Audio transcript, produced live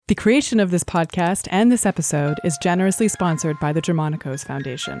The creation of this podcast and this episode is generously sponsored by the Germanicos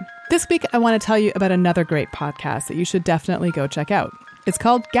Foundation. This week, I want to tell you about another great podcast that you should definitely go check out. It's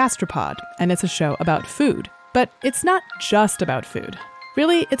called Gastropod, and it's a show about food. But it's not just about food.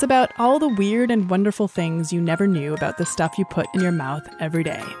 Really, it's about all the weird and wonderful things you never knew about the stuff you put in your mouth every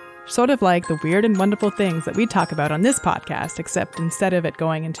day. Sort of like the weird and wonderful things that we talk about on this podcast, except instead of it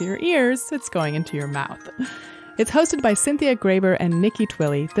going into your ears, it's going into your mouth. It's hosted by Cynthia Graber and Nikki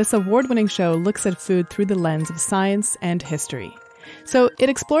Twilley. This award-winning show looks at food through the lens of science and history. So it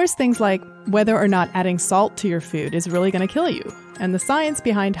explores things like whether or not adding salt to your food is really going to kill you, and the science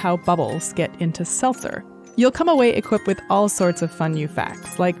behind how bubbles get into seltzer. You'll come away equipped with all sorts of fun new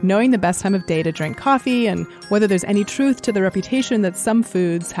facts, like knowing the best time of day to drink coffee and whether there's any truth to the reputation that some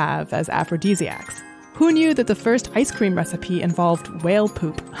foods have as aphrodisiacs. Who knew that the first ice cream recipe involved whale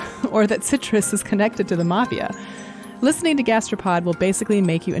poop, or that citrus is connected to the mafia? Listening to Gastropod will basically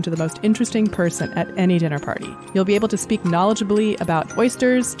make you into the most interesting person at any dinner party. You'll be able to speak knowledgeably about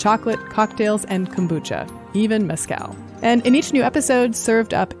oysters, chocolate, cocktails, and kombucha, even mezcal. And in each new episode,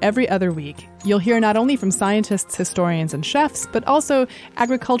 served up every other week, you'll hear not only from scientists, historians, and chefs, but also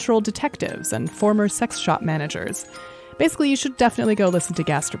agricultural detectives and former sex shop managers. Basically, you should definitely go listen to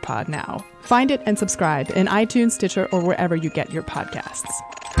Gastropod now. Find it and subscribe in iTunes, Stitcher, or wherever you get your podcasts.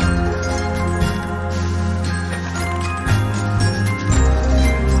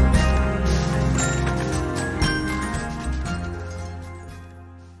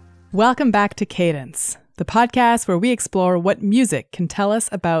 Welcome back to Cadence, the podcast where we explore what music can tell us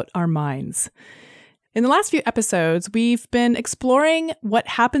about our minds. In the last few episodes, we've been exploring what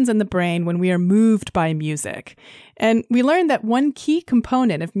happens in the brain when we are moved by music. And we learned that one key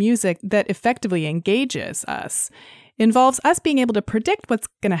component of music that effectively engages us involves us being able to predict what's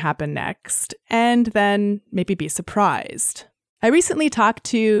going to happen next and then maybe be surprised. I recently talked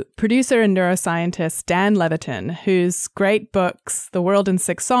to producer and neuroscientist Dan Levitin, whose great books, The World in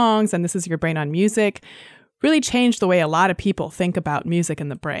 6 Songs and This Is Your Brain on Music, really changed the way a lot of people think about music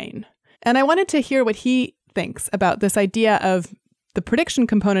and the brain. And I wanted to hear what he thinks about this idea of the prediction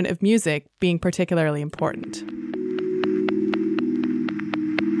component of music being particularly important.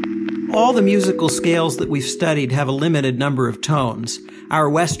 All the musical scales that we've studied have a limited number of tones. Our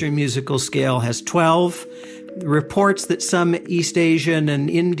Western musical scale has 12. Reports that some East Asian and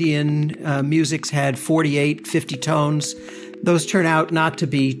Indian musics had 48, 50 tones. Those turn out not to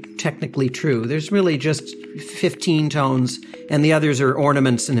be technically true. There's really just 15 tones, and the others are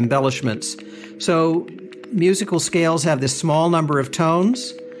ornaments and embellishments. So musical scales have this small number of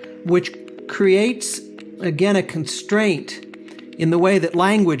tones, which creates, again, a constraint in the way that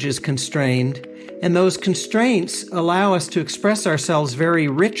language is constrained. And those constraints allow us to express ourselves very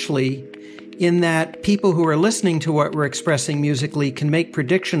richly in that people who are listening to what we're expressing musically can make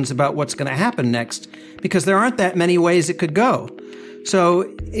predictions about what's going to happen next, because there aren't that many ways it could go. So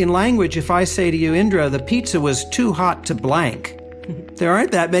in language, if I say to you, Indra, the pizza was too hot to blank, there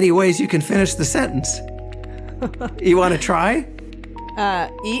aren't that many ways you can finish the sentence. You want to try?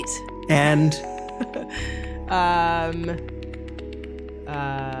 Eat. And?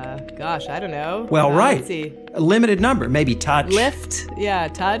 Gosh, I don't know. Well, right. Let's see. A limited number, maybe touch. Lift, yeah,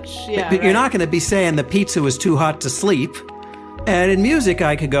 touch, yeah. But you're not going to be saying the pizza was too hot to sleep. And in music,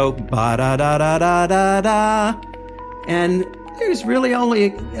 I could go ba-da-da-da-da-da-da. And there's really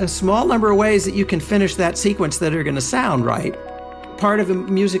only a small number of ways that you can finish that sequence that are going to sound right. Part of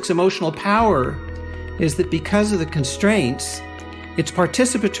music's emotional power is that because of the constraints, it's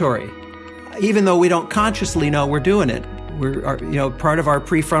participatory. Even though we don't consciously know we're doing it. Part of our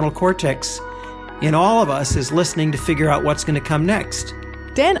prefrontal cortex in all of us is listening to figure out what's going to come next.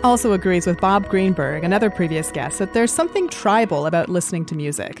 Dan also agrees with Bob Greenberg, another previous guest, that there's something tribal about listening to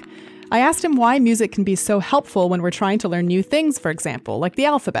music. I asked him why music can be so helpful when we're trying to learn new things, for example, like the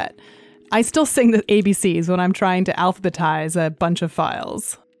alphabet. I still sing the ABCs when I'm trying to alphabetize a bunch of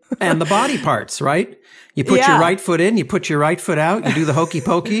files. And the body parts, right? You put your right foot in, you put your right foot out, you do the hokey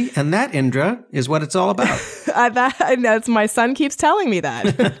pokey, and that, Indra, is what it's all about. That's my son keeps telling me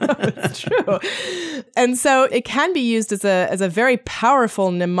that. It's true. And so it can be used as a very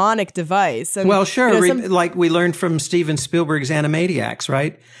powerful mnemonic device. And, well, sure. Like we learned from Steven Spielberg's Animaniacs,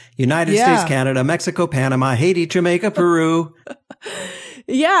 right? United States, Canada, Mexico, Panama, Haiti, Jamaica, Peru.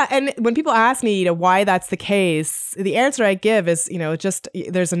 Yeah, and when people ask me, why that's the case, the answer I give is, just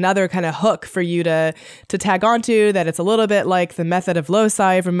there's another kind of hook for you to tag onto, that it's a little bit like the method of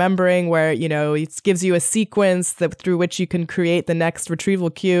loci of remembering, where, it gives you a sequence through which you can create the next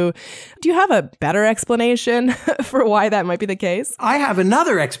retrieval cue. Do you have a better explanation for why that might be the case? I have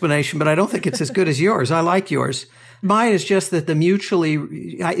another explanation, but I don't think it's as good as yours. I like yours. Mine is just that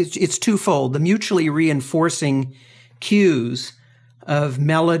it's twofold. The mutually reinforcing cues of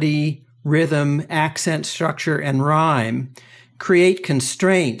melody, rhythm, accent, structure, and rhyme create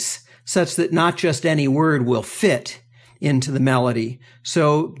constraints such that not just any word will fit into the melody.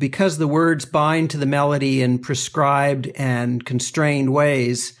 So because the words bind to the melody in prescribed and constrained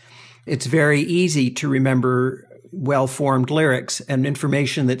ways, it's very easy to remember well-formed lyrics and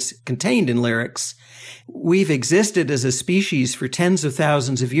information that's contained in lyrics. We've existed as a species for tens of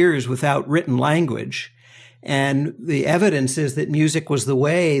thousands of years without written language. And the evidence is that music was the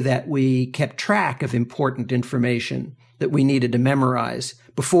way that we kept track of important information that we needed to memorize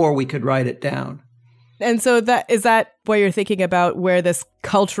before we could write it down. And so is that what you're thinking about, where this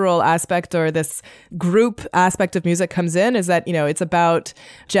cultural aspect or this group aspect of music comes in? Is that, it's about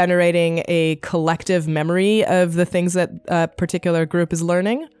generating a collective memory of the things that a particular group is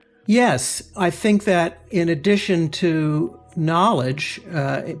learning? Yes, I think that in addition to knowledge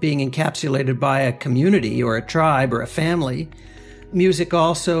being encapsulated by a community or a tribe or a family, music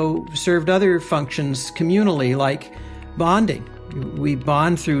also served other functions communally, like bonding. We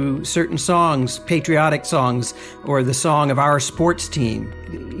bond through certain songs, patriotic songs, or the song of our sports team.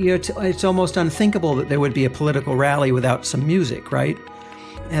 It's almost unthinkable that there would be a political rally without some music, right?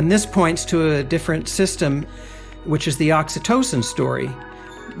 And this points to a different system, which is the oxytocin story.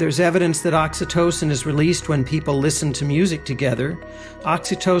 There's evidence that oxytocin is released when people listen to music together.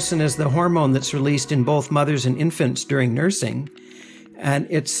 Oxytocin is the hormone that's released in both mothers and infants during nursing. And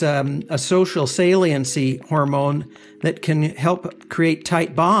it's a social saliency hormone that can help create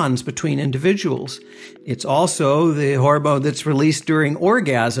tight bonds between individuals. It's also the hormone that's released during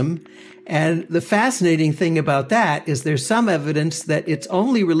orgasm. And the fascinating thing about that is there's some evidence that it's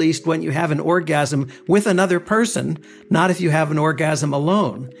only released when you have an orgasm with another person, not if you have an orgasm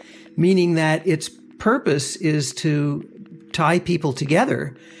alone, meaning that its purpose is to tie people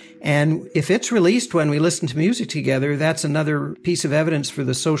together. And if it's released when we listen to music together, that's another piece of evidence for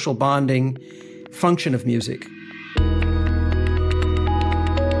the social bonding function of music.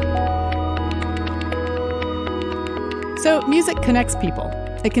 So music connects people.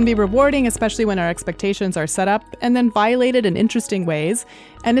 It can be rewarding, especially when our expectations are set up and then violated in interesting ways.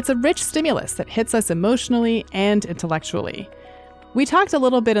 And it's a rich stimulus that hits us emotionally and intellectually. We talked a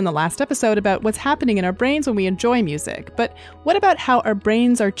little bit in the last episode about what's happening in our brains when we enjoy music, but what about how our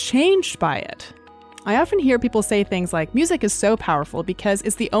brains are changed by it? I often hear people say things like, music is so powerful because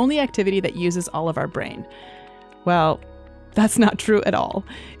it's the only activity that uses all of our brain. Well, that's not true at all.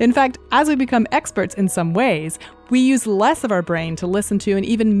 In fact, as we become experts in some ways, we use less of our brain to listen to and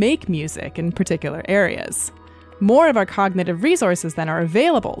even make music in particular areas. More of our cognitive resources then are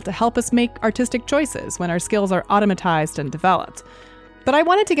available to help us make artistic choices when our skills are automatized and developed. But I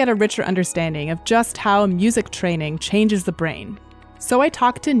wanted to get a richer understanding of just how music training changes the brain. So I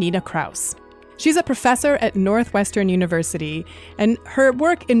talked to Nina Kraus. She's a professor at Northwestern University, and her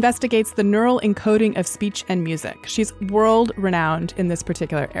work investigates the neural encoding of speech and music. She's world-renowned in this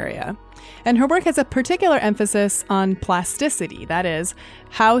particular area. And her work has a particular emphasis on plasticity, that is,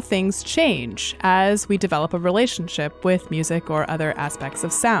 how things change as we develop a relationship with music or other aspects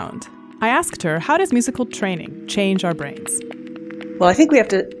of sound. I asked her, how does musical training change our brains? Well, I think we have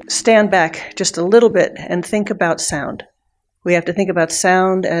to stand back just a little bit and think about sound. We have to think about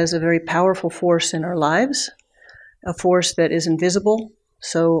sound as a very powerful force in our lives, a force that is invisible,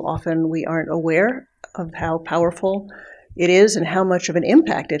 so often we aren't aware of how powerful it is and how much of an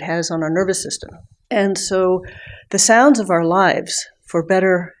impact it has on our nervous system. And so the sounds of our lives, for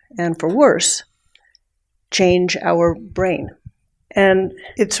better and for worse, change our brain. And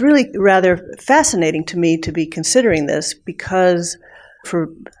it's really rather fascinating to me to be considering this because for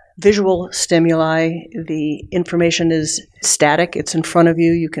visual stimuli, the information is static. It's in front of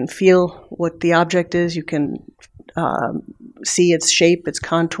you. You can feel what the object is. You can see its shape, its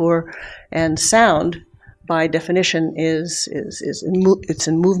contour. And sound, by definition, it's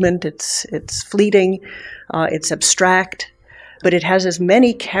in movement. It's fleeting. It's abstract. But it has as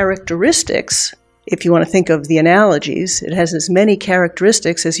many characteristics. If you want to think of the analogies, it has as many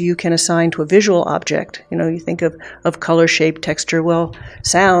characteristics as you can assign to a visual object. You think of color, shape, texture. Well,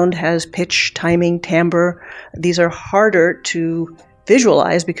 sound has pitch, timing, timbre. These are harder to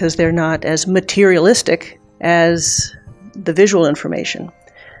visualize because they're not as materialistic as the visual information.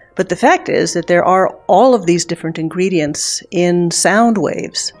 But the fact is that there are all of these different ingredients in sound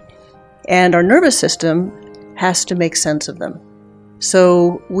waves, and our nervous system has to make sense of them.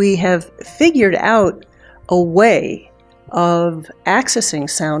 So we have figured out a way of accessing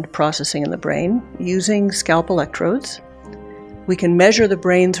sound processing in the brain using scalp electrodes. We can measure the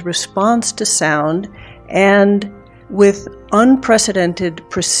brain's response to sound and With unprecedented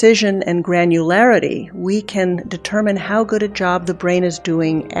precision and granularity, we can determine how good a job the brain is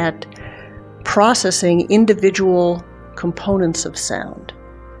doing at processing individual components of sound.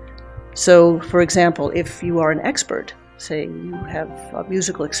 So, for example, if you are an expert, say you have a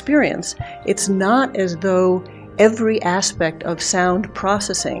musical experience, it's not as though every aspect of sound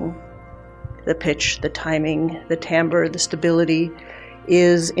processing, the pitch, the timing, the timbre, the stability,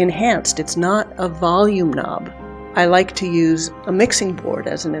 is enhanced. It's not a volume knob. I like to use a mixing board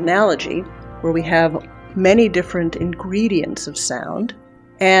as an analogy, where we have many different ingredients of sound,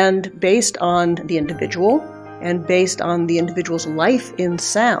 and based on the individual and based on the individual's life in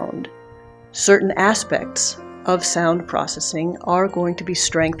sound, certain aspects of sound processing are going to be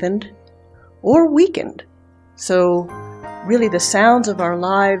strengthened or weakened. So really the sounds of our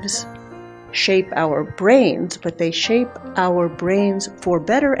lives shape our brains, but they shape our brains for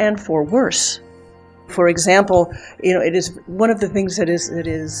better and for worse. For example, it is one of the things that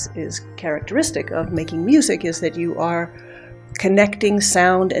is characteristic of making music is that you are connecting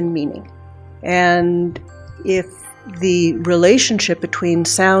sound and meaning. And if the relationship between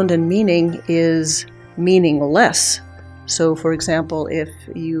sound and meaning is meaningless, so for example, if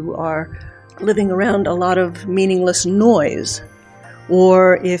you are living around a lot of meaningless noise,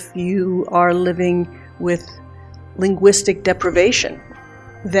 or if you are living with linguistic deprivation,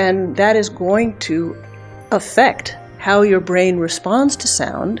 then that is going to affect how your brain responds to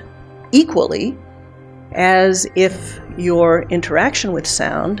sound equally as if your interaction with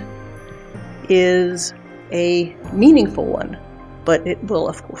sound is a meaningful one, but it will,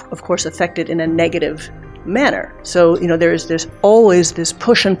 of course, affect it in a negative manner. So, there's always this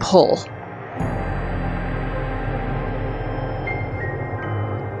push and pull.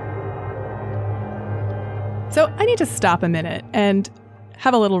 So I need to stop a minute and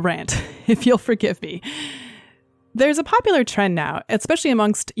have a little rant, if you'll forgive me. There's a popular trend now, especially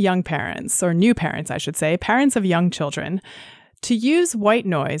amongst young parents, or new parents, I should say, parents of young children, to use white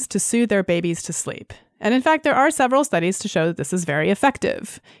noise to soothe their babies to sleep. And in fact, there are several studies to show that this is very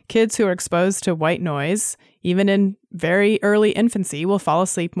effective. Kids who are exposed to white noise, even in very early infancy, will fall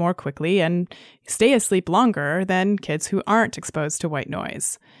asleep more quickly and stay asleep longer than kids who aren't exposed to white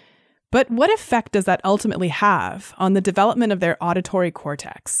noise. But what effect does that ultimately have on the development of their auditory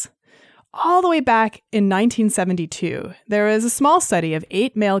cortex? All the way back in 1972, there was a small study of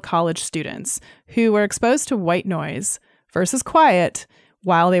 8 male college students who were exposed to white noise versus quiet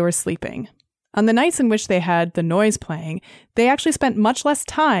while they were sleeping. On the nights in which they had the noise playing, they actually spent much less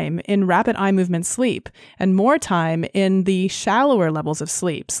time in rapid eye movement sleep and more time in the shallower levels of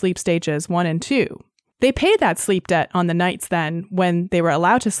sleep stages 1 and 2. They paid that sleep debt on the nights then when they were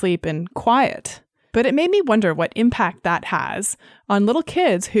allowed to sleep in quiet. But it made me wonder what impact that has on little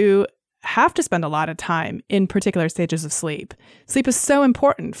kids who have to spend a lot of time in particular stages of sleep. Sleep is so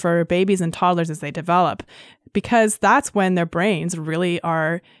important for babies and toddlers as they develop, because that's when their brains really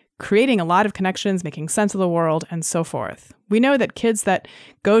are creating a lot of connections, making sense of the world, and so forth. We know that kids that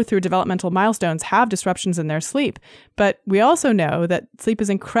go through developmental milestones have disruptions in their sleep, but we also know that sleep is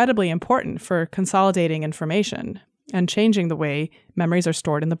incredibly important for consolidating information and changing the way memories are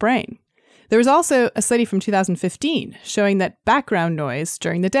stored in the brain. There was also a study from 2015 showing that background noise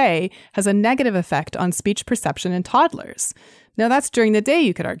during the day has a negative effect on speech perception in toddlers. Now, that's during the day,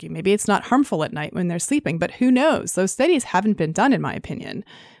 you could argue. Maybe it's not harmful at night when they're sleeping, but who knows? Those studies haven't been done, in my opinion.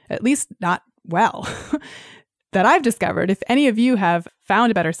 At least not well, that I've discovered. If any of you have found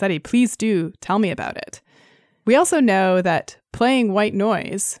a better study, please do tell me about it. We also know that playing white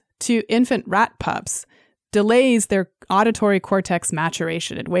noise to infant rat pups delays their auditory cortex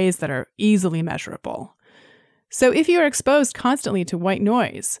maturation in ways that are easily measurable. So if you are exposed constantly to white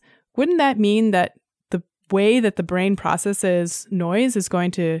noise, wouldn't that mean that the way that the brain processes noise is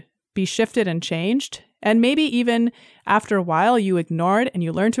going to be shifted and changed? And maybe even after a while, you ignore it and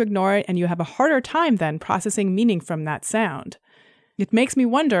you learn to ignore it and you have a harder time then processing meaning from that sound. It makes me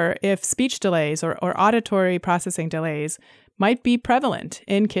wonder if speech delays or auditory processing delays might be prevalent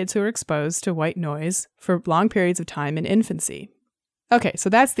in kids who are exposed to white noise for long periods of time in infancy. Okay, so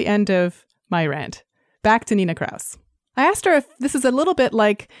that's the end of my rant. Back to Nina Kraus. I asked her if this is a little bit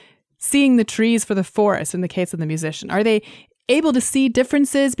like seeing the trees for the forest in the case of the musician. Are they able to see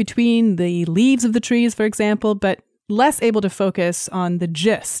differences between the leaves of the trees, for example, but less able to focus on the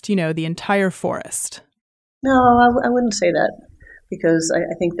gist, the entire forest? No, I wouldn't say that, because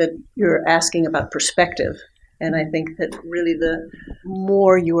I think that you're asking about perspective. And I think that really the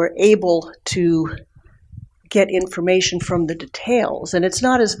more you are able to get information from the details, and it's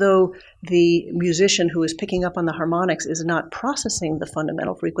not as though the musician who is picking up on the harmonics is not processing the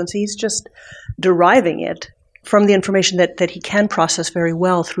fundamental frequency, he's just deriving it from the information that he can process very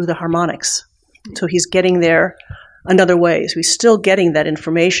well through the harmonics. So he's getting there another way. So he's still getting that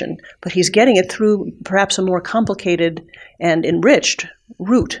information, but he's getting it through perhaps a more complicated and enriched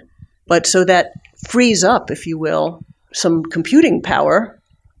route. But so that frees up, if you will, some computing power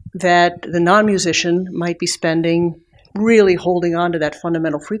that the non-musician might be spending really holding on to that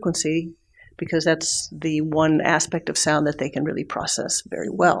fundamental frequency, because that's the one aspect of sound that they can really process very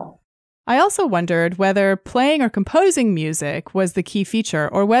well. I also wondered whether playing or composing music was the key feature,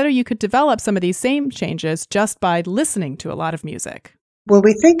 or whether you could develop some of these same changes just by listening to a lot of music. When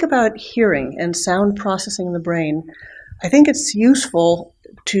we think about hearing and sound processing in the brain, I think it's useful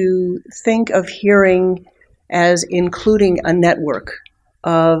to think of hearing as including a network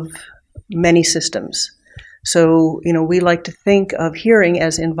of many systems. So, we like to think of hearing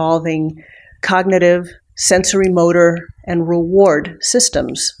as involving cognitive, sensory motor, and reward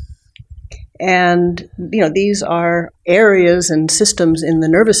systems. And, these are areas and systems in the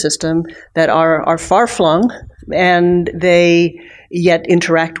nervous system that are far-flung, and they yet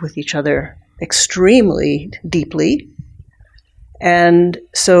interact with each other extremely deeply. And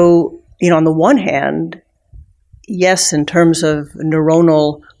so, on the one hand, yes, in terms of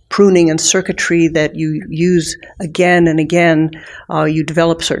neuronal pruning and circuitry that you use again and again, you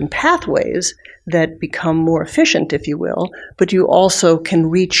develop certain pathways that become more efficient, if you will, but you also can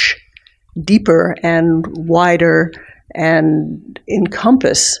reach deeper and wider and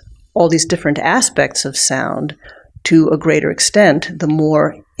encompass all these different aspects of sound to a greater extent, the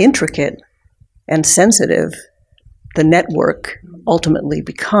more intricate and sensitive the network ultimately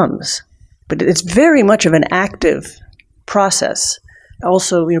becomes. But it's very much of an active process.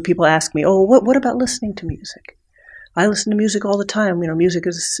 Also, people ask me, what about listening to music? I listen to music all the time. Music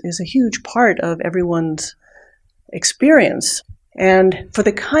is a huge part of everyone's experience. And for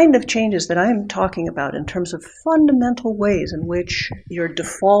the kind of changes that I'm talking about in terms of fundamental ways in which your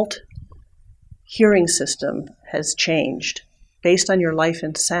default hearing system has changed based on your life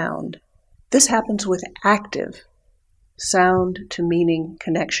in sound, this happens with active sound to meaning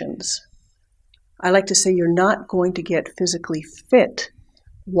connections. I like to say you're not going to get physically fit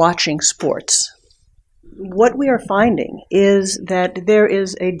watching sports. What we are finding is that there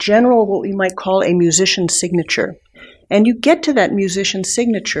is a general, what we might call a musician signature. And you get to that musician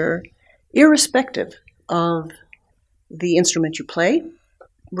signature irrespective of the instrument you play,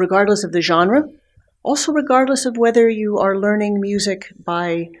 regardless of the genre, also regardless of whether you are learning music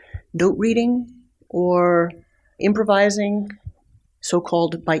by note reading or improvising,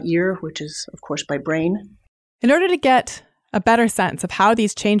 so-called by ear, which is, of course, by brain. In order to get a better sense of how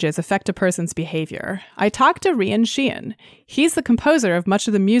these changes affect a person's behavior, I talked to Rian Sheehan. He's the composer of much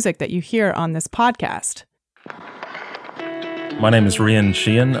of the music that you hear on this podcast. My name is Rian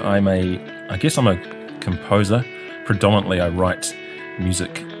Sheehan. I'm a composer. Predominantly, I write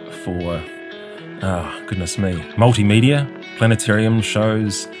music for, multimedia, planetarium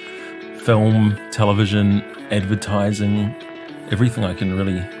shows, film, television, advertising, everything I can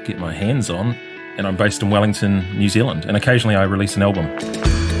really get my hands on. And I'm based in Wellington, New Zealand, and occasionally I release an album.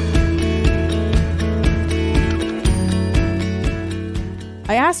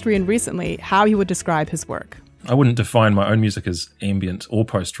 I asked Rian recently how he would describe his work. I wouldn't define my own music as ambient or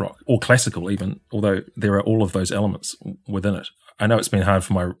post-rock or classical even, although there are all of those elements within it. I know it's been hard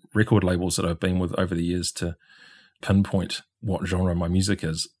for my record labels that I've been with over the years to pinpoint what genre my music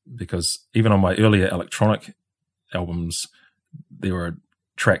is, because even on my earlier electronic albums, there were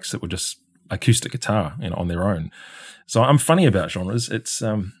tracks that were just acoustic guitar, on their own. So I'm funny about genres. It's,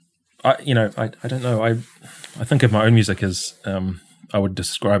 I don't know. I think of my own music as, I would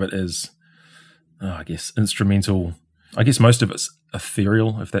describe it as, I guess, instrumental. I guess most of it's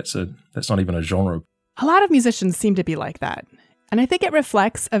ethereal, if that's not even a genre. A lot of musicians seem to be like that. And I think it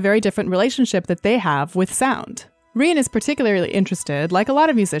reflects a very different relationship that they have with sound. Rian is particularly interested, like a lot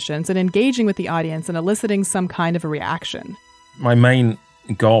of musicians, in engaging with the audience and eliciting some kind of a reaction. My main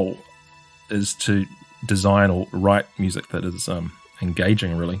goal is to design or write music that is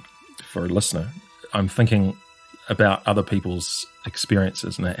engaging, really, for a listener. I'm thinking about other people's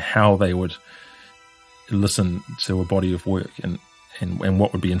experiences and how they would listen to a body of work and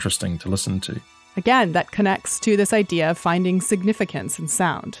what would be interesting to listen to. Again, that connects to this idea of finding significance in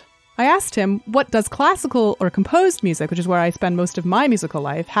sound. I asked him, what does classical or composed music, which is where I spend most of my musical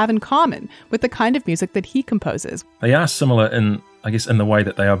life, have in common with the kind of music that he composes? They are similar in the way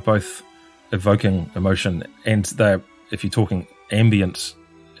that they are both evoking emotion, and they're, if you're talking ambient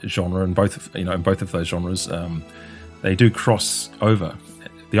genre, in both of those genres, they do cross over.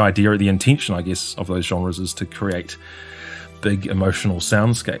 The idea, the intention, I guess, of those genres is to create big emotional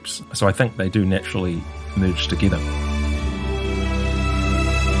soundscapes. So I think they do naturally merge together.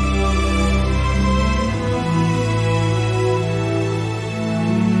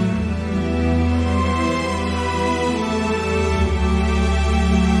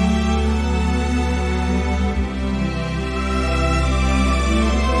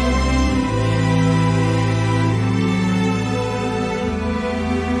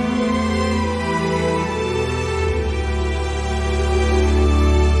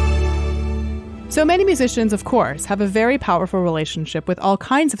 So many musicians, of course, have a very powerful relationship with all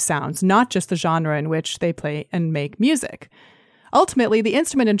kinds of sounds, not just the genre in which they play and make music. Ultimately, the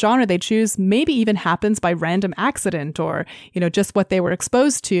instrument and genre they choose maybe even happens by random accident or, just what they were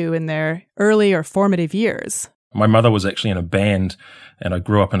exposed to in their early or formative years. My mother was actually in a band, and I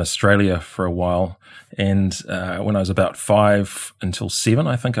grew up in Australia for a while. And when I was about 5 until 7,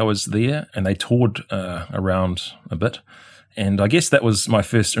 I think I was there, and they toured around a bit. And I guess that was my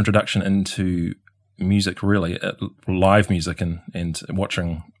first introduction into music, really, live music and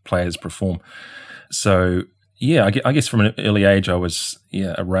watching players perform. So, yeah, I guess from an early age, I was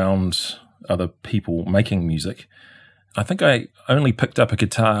around other people making music. I think I only picked up a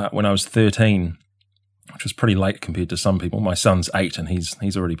guitar when I was 13, which was pretty late compared to some people. My son's 8 and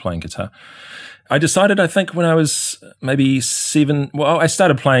he's already playing guitar. I decided, I think, when I was maybe 7, well, I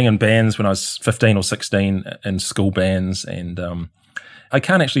started playing in bands when I was 15 or 16 in school bands, and I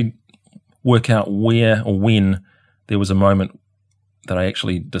can't actually work out where or when there was a moment that I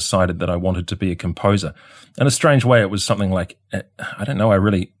actually decided that I wanted to be a composer. In a strange way, it was something like, I don't know,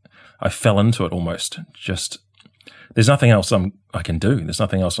 I fell into it almost. Just, there's nothing else I can do. There's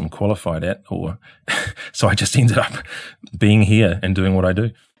nothing else I'm qualified at, so I just ended up being here and doing what I do.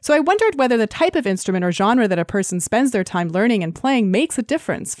 So I wondered whether the type of instrument or genre that a person spends their time learning and playing makes a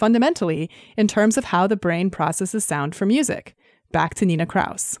difference, fundamentally, in terms of how the brain processes sound for music. Back to Nina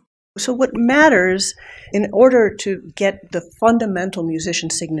Kraus. So what matters in order to get the fundamental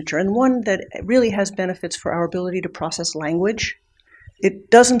musician signature, and one that really has benefits for our ability to process language, it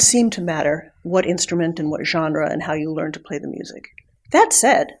doesn't seem to matter what instrument and what genre and how you learn to play the music. That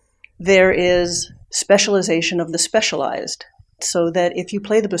said, there is specialization of the specialized. So that if you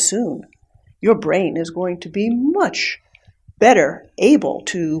play the bassoon, your brain is going to be much better able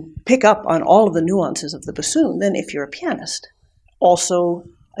to pick up on all of the nuances of the bassoon than if you're a pianist. Also,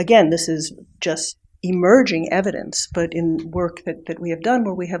 again, this is just emerging evidence, but in work that we have done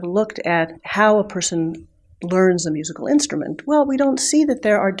where we have looked at how a person learns a musical instrument, well, we don't see that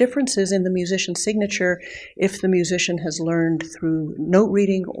there are differences in the musician's signature if the musician has learned through note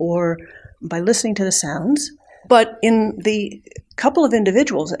reading or by listening to the sounds. But in the couple of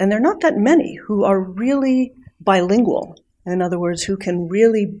individuals, and there are not that many, who are really bilingual, in other words, who can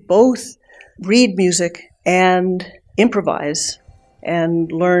really both read music and improvise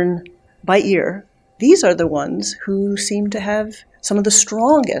and learn by ear, these are the ones who seem to have some of the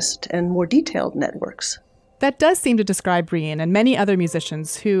strongest and more detailed networks. That does seem to describe Rian and many other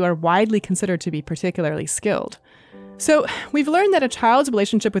musicians who are widely considered to be particularly skilled. So we've learned that a child's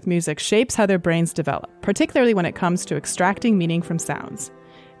relationship with music shapes how their brains develop, particularly when it comes to extracting meaning from sounds.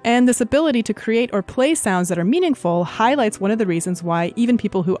 And this ability to create or play sounds that are meaningful highlights one of the reasons why even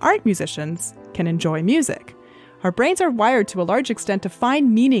people who aren't musicians can enjoy music. Our brains are wired to a large extent to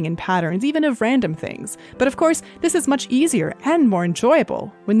find meaning in patterns, even of random things. But of course, this is much easier and more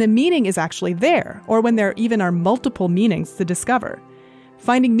enjoyable when the meaning is actually there, or when there even are multiple meanings to discover.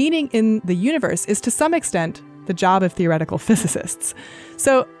 Finding meaning in the universe is to some extent the job of theoretical physicists.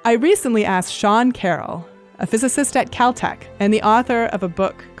 So I recently asked Sean Carroll, a physicist at Caltech and the author of a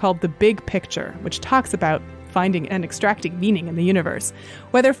book called The Big Picture, which talks about finding and extracting meaning in the universe,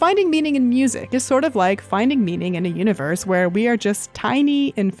 whether finding meaning in music is sort of like finding meaning in a universe where we are just tiny,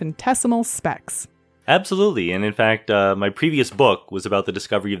 infinitesimal specks. Absolutely. And in fact, my previous book was about the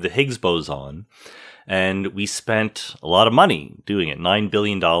discovery of the Higgs boson. And we spent a lot of money doing it, $9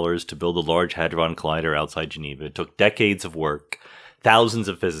 billion to build a Large Hadron Collider outside Geneva. It took decades of work, thousands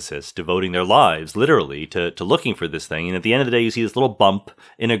of physicists devoting their lives, literally, to looking for this thing. And at the end of the day, you see this little bump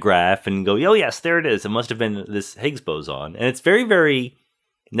in a graph and go, oh, yes, there it is. It must have been this Higgs boson. And it's very, very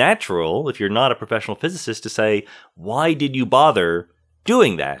natural, if you're not a professional physicist, to say, why did you bother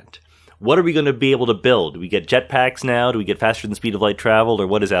doing that? What are we going to be able to build? Do we get jetpacks now? Do we get faster than the speed of light traveled? Or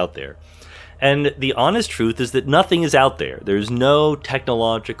what is out there? And the honest truth is that nothing is out there. There's no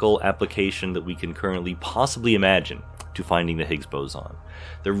technological application that we can currently possibly imagine to finding the Higgs boson.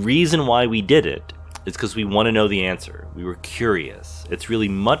 The reason why we did it is because we want to know the answer. We were curious. It's really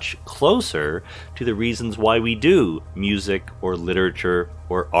much closer to the reasons why we do music or literature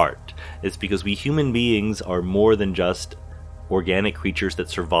or art. It's because we human beings are more than just organic creatures that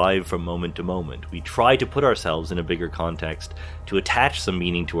survive from moment to moment. We try to put ourselves in a bigger context to attach some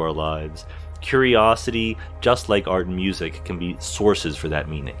meaning to our lives. Curiosity, just like art and music, can be sources for that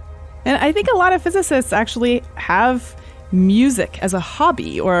meaning. And I think a lot of physicists actually have music as a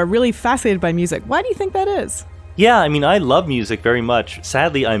hobby or are really fascinated by music. Why do you think that is? Yeah, I mean, I love music very much.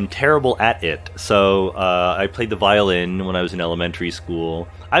 Sadly, I'm terrible at it. So I played the violin when I was in elementary school.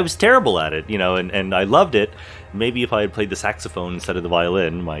 I was terrible at it, and I loved it. Maybe if I had played the saxophone instead of the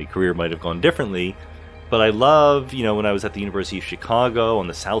violin, my career might have gone differently. But I love, when I was at the University of Chicago, on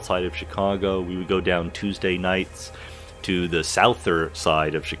the south side of Chicago, we would go down Tuesday nights to the souther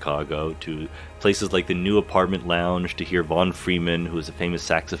side of Chicago, to places like the New Apartment Lounge, to hear Von Freeman, who was a famous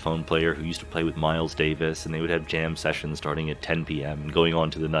saxophone player who used to play with Miles Davis, and they would have jam sessions starting at 10 p.m. and going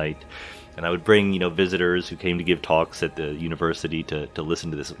on to the night. And I would bring, visitors who came to give talks at the university to listen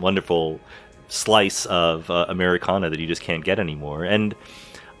to this wonderful slice of Americana that you just can't get anymore. And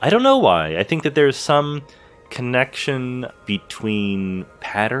I don't know why. I think that there's some connection between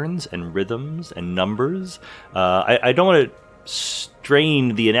patterns and rhythms and numbers. I don't want to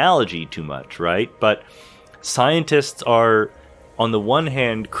strain the analogy too much, right? But scientists are, on the one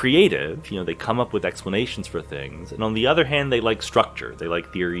hand, creative. They come up with explanations for things. And on the other hand, they like structure. They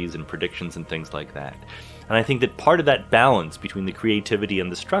like theories and predictions and things like that. And I think that part of that balance between the creativity and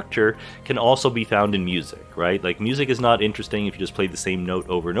the structure can also be found in music, right? Like, music is not interesting if you just play the same note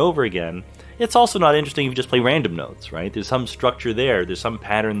over and over again. It's also not interesting if you just play random notes, right? There's some structure there, there's some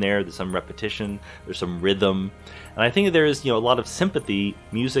pattern there, there's some repetition, there's some rhythm. And I think that there is, a lot of sympathy.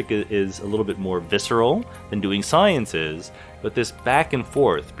 Music is a little bit more visceral than doing science is, but this back and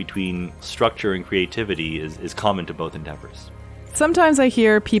forth between structure and creativity is common to both endeavors. Sometimes I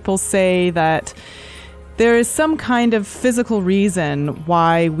hear people say that there is some kind of physical reason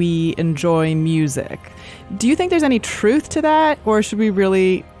why we enjoy music. Do you think there's any truth to that, or should we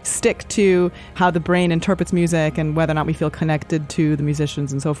really stick to how the brain interprets music and whether or not we feel connected to the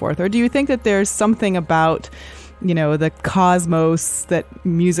musicians and so forth? Or do you think that there's something about, the cosmos that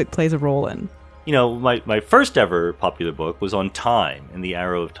music plays a role in? My first ever popular book was on time and the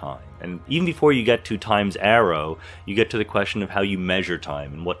arrow of time. And even before you get to time's arrow, you get to the question of how you measure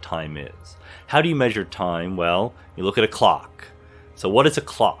time and what time is. How do you measure time? Well, you look at a clock. So what is a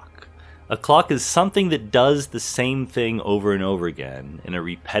clock? A clock is something that does the same thing over and over again in a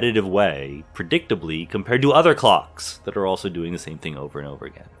repetitive way, predictably, compared to other clocks that are also doing the same thing over and over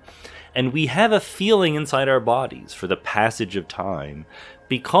again. And we have a feeling inside our bodies for the passage of time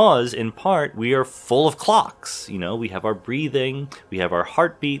because, in part, we are full of clocks. We have our breathing, we have our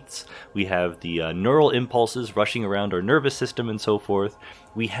heartbeats, we have the neural impulses rushing around our nervous system and so forth.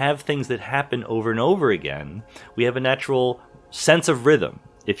 We have things that happen over and over again. We have a natural sense of rhythm,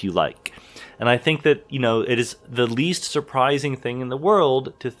 if you like. And I think that, it is the least surprising thing in the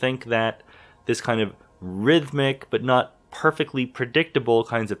world to think that this kind of rhythmic but not perfectly predictable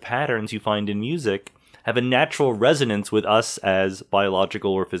kinds of patterns you find in music have a natural resonance with us as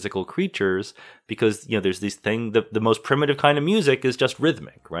biological or physical creatures, because there's this thing, the most primitive kind of music is just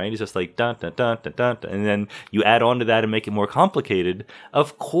rhythmic, right? It's just like dun dun dun dun dun, and then you add on to that and make it more complicated.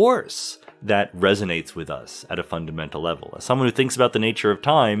 Of course that resonates with us at a fundamental level. As someone who thinks about the nature of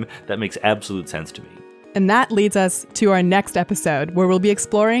time, that makes absolute sense to me. And that leads us to our next episode, where we'll be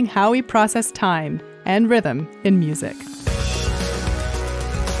exploring how we process time and rhythm in music.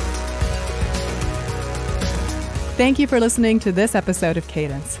 Thank you for listening to this episode of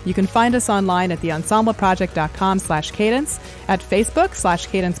Cadence. You can find us online at theensembleproject.com/cadence, at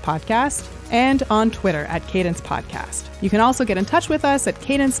Facebook/Cadence Podcast, and on Twitter at Cadence Podcast. You can also get in touch with us at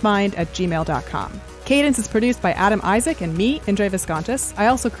cadencemind@gmail.com. Cadence is produced by Adam Isaac and me, Indre Viscontis. I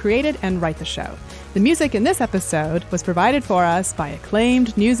also created and write the show. The music in this episode was provided for us by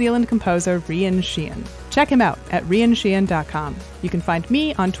acclaimed New Zealand composer Rian Sheehan. Check him out at riansheehan.com. You can find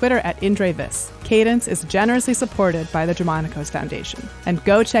me on Twitter at IndreVis. Cadence is generously supported by the Germanicos Foundation. And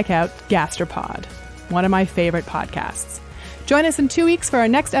go check out Gastropod, one of my favorite podcasts. Join us in 2 weeks for our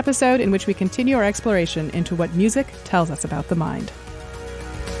next episode, in which we continue our exploration into what music tells us about the mind.